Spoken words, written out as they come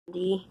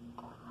the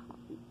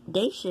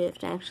day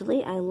shift.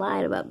 Actually, I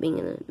lied about being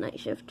in the night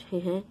shift.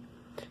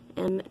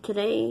 And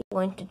today, I'm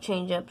going to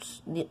change up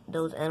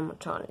those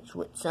animatronics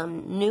with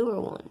some newer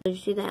ones. Did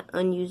you see that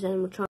unused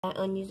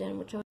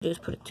animatronic?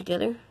 Just put it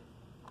together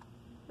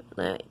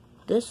like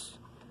this.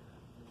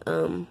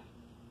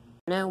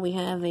 Now we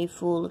have a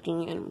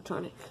full-looking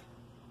animatronic.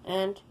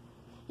 And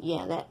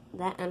yeah,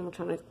 that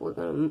animatronic, we're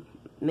gonna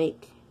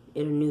make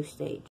it a new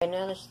stage. Right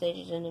now, the stage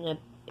is in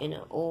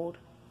an old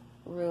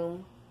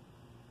room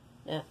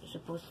that is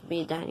supposed to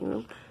be a dining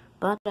room,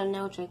 but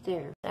now it's right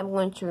there. I'm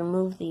going to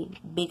remove the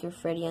Bigger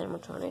Freddy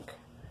animatronic.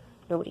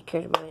 Nobody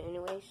cares about it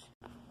anyways.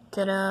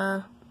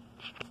 Ta-da!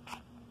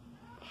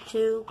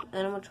 2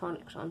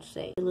 animatronics on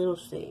stage. A little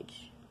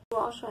stage.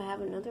 We'll also have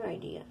another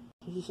idea.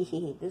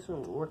 This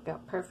one will work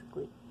out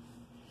perfectly.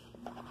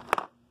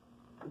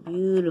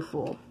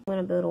 Beautiful. I'm going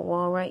to build a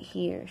wall right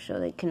here so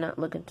they cannot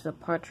look into the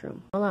parts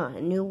room. Voila,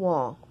 a new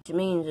wall, which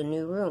means a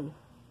new room.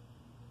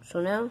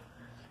 So now,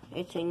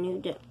 it's a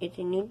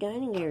new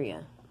dining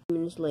area.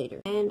 Minutes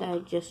later, and I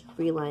just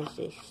realized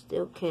they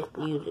still can't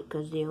use it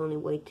because the only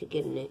way to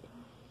get in it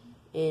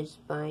is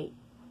by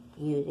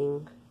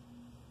using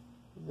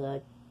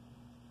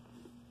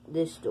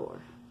this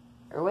door.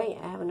 Or wait,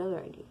 I have another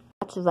idea.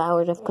 Lots of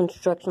hours of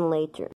construction later.